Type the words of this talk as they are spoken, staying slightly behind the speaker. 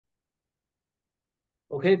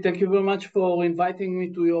Okay, thank you very much for inviting me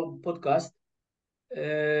to your podcast.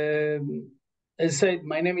 As said,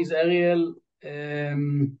 my name is Ariel.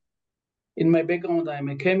 In my background, I'm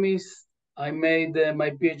a chemist. I made my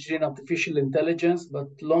PhD in artificial intelligence, but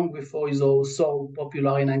long before it was so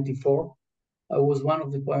popular in '94. I was one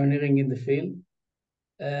of the pioneering in the field.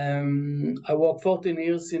 I worked 14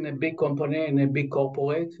 years in a big company, in a big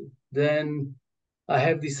corporate. Then I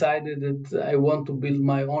have decided that I want to build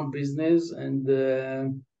my own business. And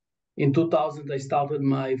in 2000, I started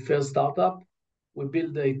my first startup. We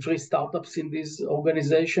built 3 startups in this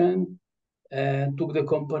organization and took the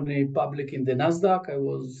company public in the NASDAQ. I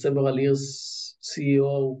was several years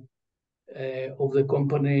CEO of the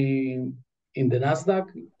company in the NASDAQ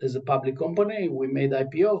as a public company. We made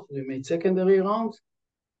IPOs, we made secondary rounds,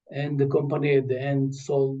 and the company at the end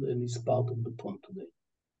sold and is part of the fund today.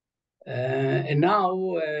 And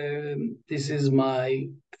now this is my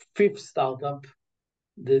 5th startup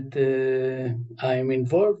that I'm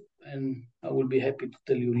involved, and I will be happy to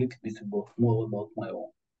tell you a little bit more about my own.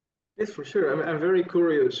 Yes, for sure. I'm very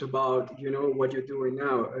curious about what you're doing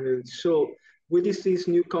now. So with this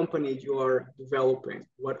new company you are developing,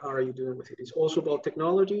 what are you doing with it? It's also about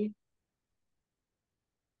technology.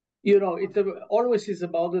 It always is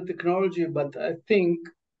about the technology, but I think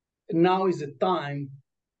now is the time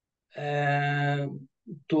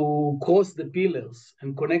to cross the pillars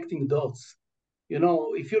and connecting dots.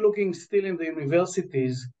 If you're looking still in the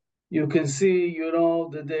universities, you can see,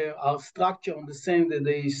 that they are structured on the same that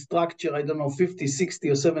they structure, 50, 60,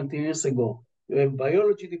 or 70 years ago. You have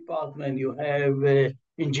biology department, you have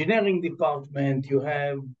engineering department, you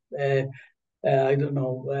have,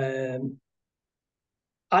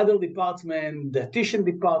 other department, dietitian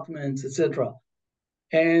departments, etc.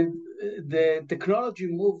 And the technology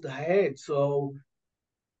moved ahead. So,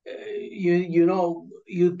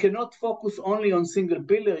 you cannot focus only on single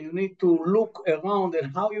pillar. You need to look around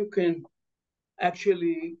at how you can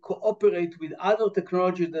actually cooperate with other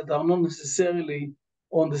technologies that are not necessarily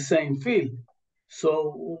on the same field. So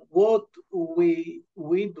what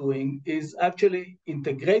we're doing is actually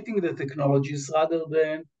integrating the technologies rather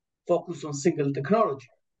than focus on single technology.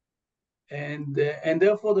 And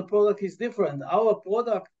therefore the product is different. Our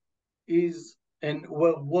product is, and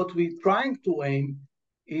what we're trying to aim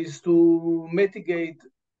is to mitigate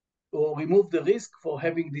or remove the risk for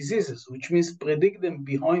having diseases, which means predict them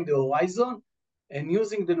behind the horizon and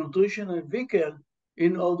using the nutritional vehicle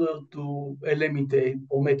in order to eliminate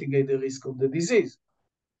or mitigate the risk of the disease.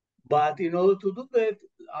 But in order to do that,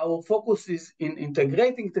 our focus is in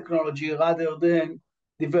integrating technology rather than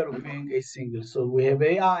developing a single. So we have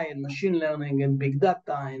AI and machine learning and big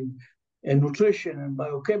data and nutrition and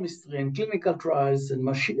biochemistry and clinical trials and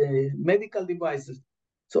medical devices.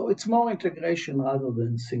 So it's more integration rather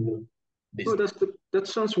than single business. Oh, that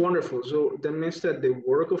sounds wonderful. So that means that the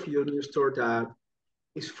work of your new startup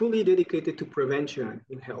is fully dedicated to prevention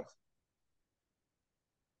in health.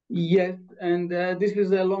 Yes, and this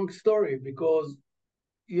is a long story because,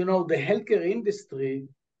 the healthcare industry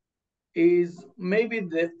is maybe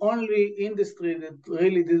the only industry that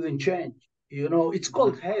really didn't change. It's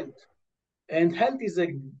called health, and health is a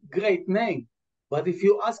great name. But if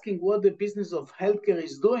you're asking what the business of healthcare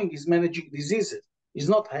is doing, is managing diseases. It's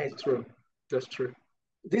not health. That's true. That's true.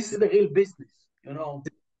 This is the real business,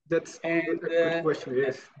 That's a good question,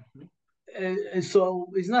 yes. So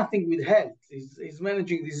it's nothing with health. It's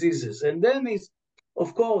managing diseases. And then it's,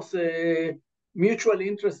 of course, mutual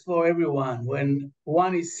interest for everyone. When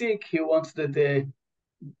one is sick, he wants that the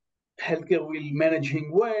healthcare will manage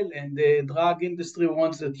him well, and the drug industry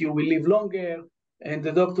wants that you will live longer, and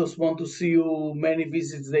the doctors want to see you many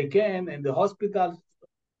visits they can, and the hospitals.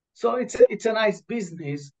 So it's a nice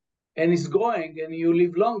business, and it's growing, and you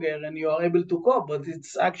live longer, and you are able to cope, but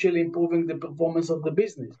it's actually improving the performance of the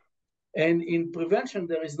business. And in prevention,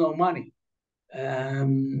 there is no money.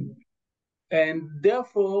 And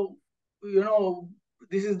therefore,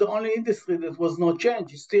 this is the only industry that was not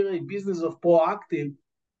changed. It's still a business of proactive.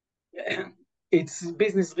 It's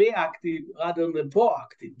business reactive rather than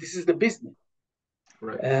proactive. This is the business.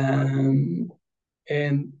 Right.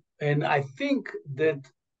 And I think that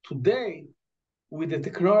today, with the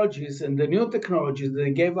technologies and the new technologies,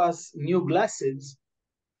 they gave us new glasses.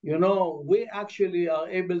 We actually are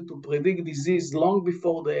able to predict disease long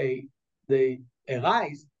before they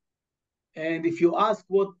arise. And if you ask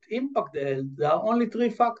what impact the health, there are only 3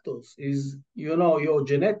 factors: is your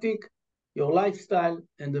genetic, your lifestyle,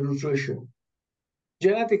 and the nutrition.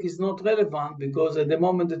 Genetic is not relevant because at the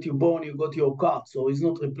moment that you're born, you got your card, so it's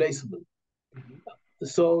not replaceable. Mm-hmm.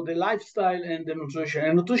 So the lifestyle and the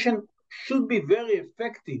nutrition should be very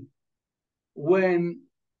effective when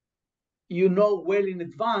you know well in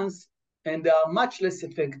advance, and they are much less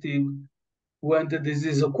effective when the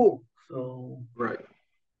disease occurs. So right.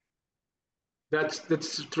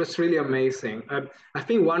 That's really amazing. I've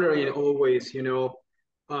been wondering always,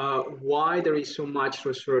 why there is so much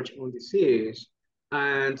research on disease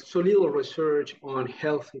and so little research on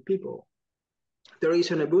healthy people. There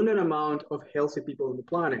is an abundant amount of healthy people on the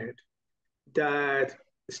planet that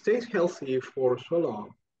stays healthy for so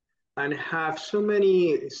long and have so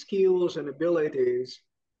many skills and abilities,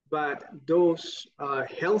 but those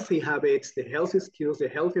healthy habits, the healthy skills, the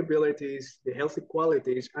healthy abilities, the healthy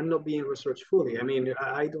qualities are not being researched fully. I mean,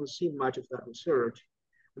 I don't see much of that research.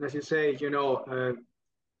 And as you say,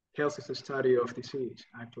 health is the study of disease,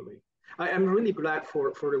 actually. I am really glad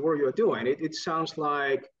for the work you're doing. It sounds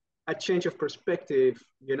like a change of perspective,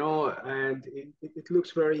 and it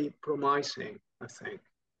looks very promising, I think.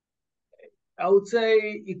 I would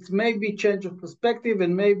say it's maybe change of perspective,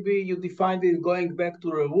 and maybe you defined it going back to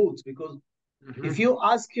the roots, because if you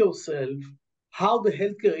ask yourself how the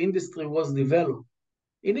healthcare industry was developed,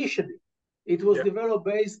 initially, it was developed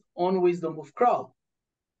based on wisdom of crowd.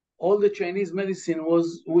 All the Chinese medicine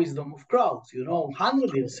was wisdom of crowds,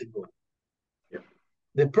 100 years ago.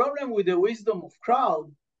 The problem with the wisdom of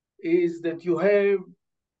crowd is that you have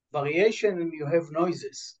variation and you have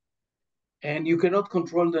noises, and you cannot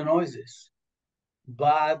control the noises.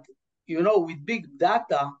 But, with big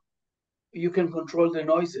data, you can control the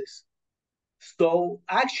noises. So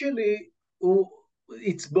actually,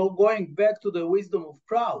 it's going back to the wisdom of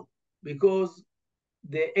crowd, because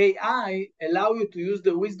the AI allow you to use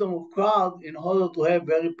the wisdom of crowd in order to have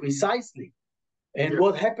very precisely. And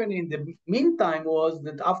what happened in the meantime was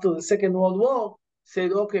that after the Second World War,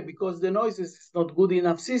 said, okay, because the noises is not good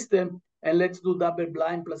enough system, and let's do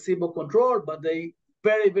double-blind placebo control, but they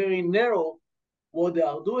very, very narrow what they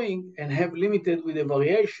are doing and have limited with the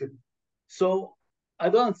variation. So I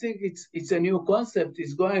don't think it's a new concept.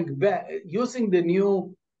 It's going back, using the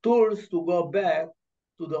new tools to go back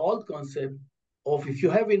to the old concept of if you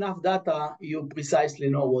have enough data, you precisely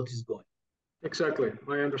know what is going. Exactly.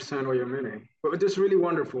 I understand what you're meaning. But this is really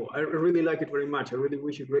wonderful. I really like it very much. I really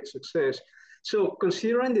wish you great success. So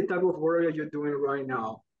considering the type of work that you're doing right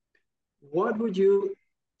now, what would you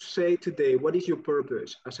say today? What is your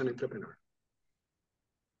purpose as an entrepreneur?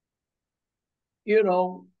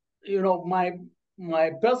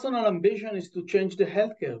 My personal ambition is to change the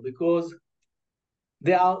healthcare, because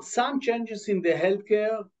there are some changes in the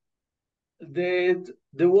healthcare that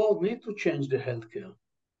the world needs to change the healthcare.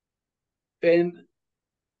 And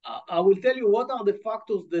I will tell you what are the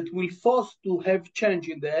factors that will force to have change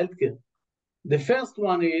in the healthcare. The first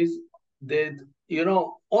one is that,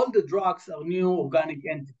 all the drugs are new organic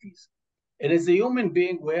entities. And as a human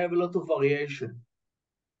being, we have a lot of variation.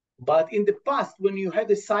 But in the past, when you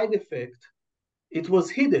had a side effect, it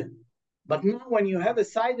was hidden. But now when you have a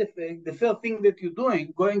side effect, the first thing that you're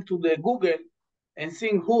doing, going to the Google and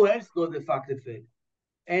seeing who else got the side effect.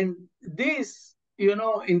 And this,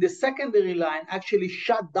 in the secondary line, actually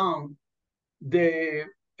shut down the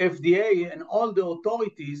FDA and all the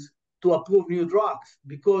authorities to approve new drugs,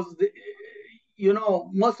 because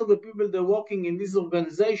most of the people that are working in this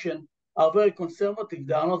organization are very conservative.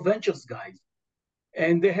 They are not ventures guys,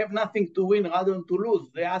 and they have nothing to win rather than to lose.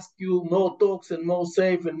 They ask you more talks and more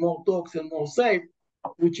safe and more talks and more safe,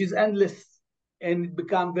 which is endless, and it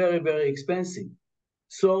becomes very, very expensive.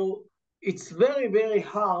 So it's very, very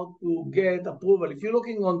hard to get approval. If you're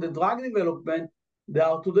looking on the drug development, they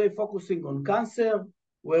are today focusing on cancer,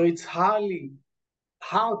 where it's highly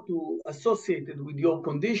hard to associate it with your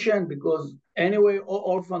condition, because anyway,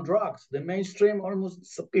 orphan drugs, the mainstream almost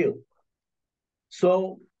disappeared.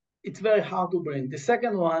 So it's very hard to bring. The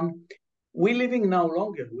second one, we're living now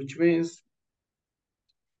longer, which means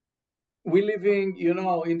we're living,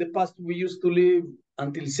 in the past we used to live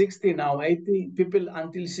until 60, now 80. People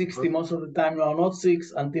until 60 most of the time are not sick,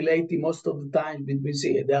 until 80 most of the time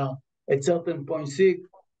between they are at certain point sick.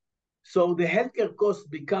 So the healthcare costs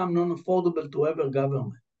become non-affordable to every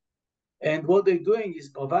government. And what they're doing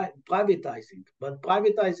is privatizing. But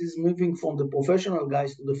privatize is moving from the professional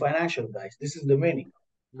guys to the financial guys. This is the meaning.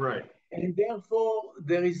 Right. And therefore,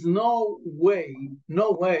 there is no way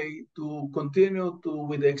to continue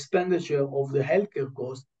with the expenditure of the healthcare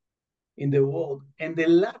cost in the world. And the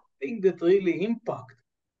last thing that really impact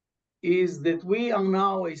is that we are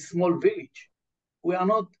now a small village. We are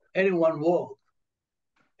not any one world.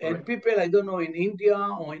 And people, I don't know, in India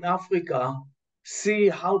or in Africa, see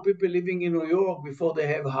how people living in New York before they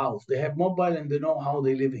have a house. They have mobile and they know how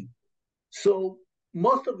they're living. So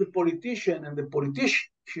most of the politician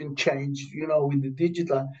change, with the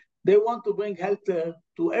digital, They want to bring healthcare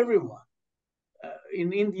to everyone.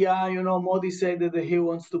 In India, Modi said that he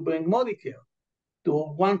wants to bring Modicare to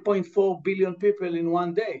 1.4 billion people in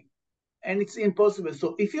one day. And it's impossible.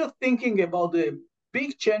 So if you're thinking about the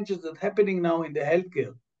big changes that are happening now in the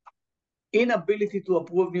healthcare, inability to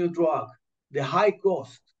approve new drug, the high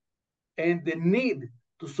cost, and the need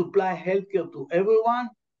to supply healthcare to everyone,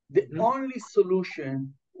 the only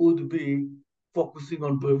solution would be focusing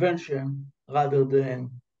on prevention rather than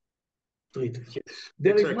treatment. Yes,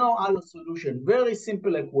 There is exactly. no other solution. Very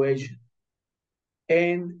simple equation.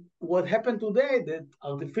 And what happened today that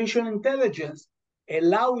artificial intelligence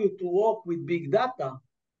allow you to work with big data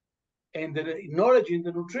and the knowledge in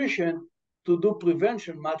the nutrition to do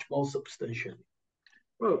prevention much more substantially.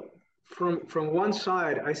 Well, from one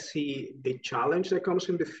side, I see the challenge that comes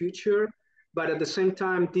in the future, but at the same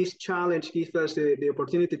time, this challenge gives us the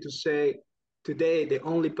opportunity to say, today, the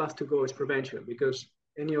only path to go is prevention, because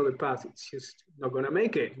any other path, it's just not going to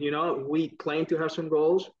make it. We claim to have some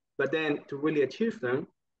goals, but then to really achieve them,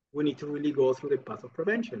 we need to really go through the path of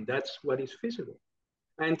prevention. That's what is feasible.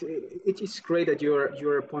 And it is great that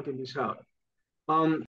you're pointing this out.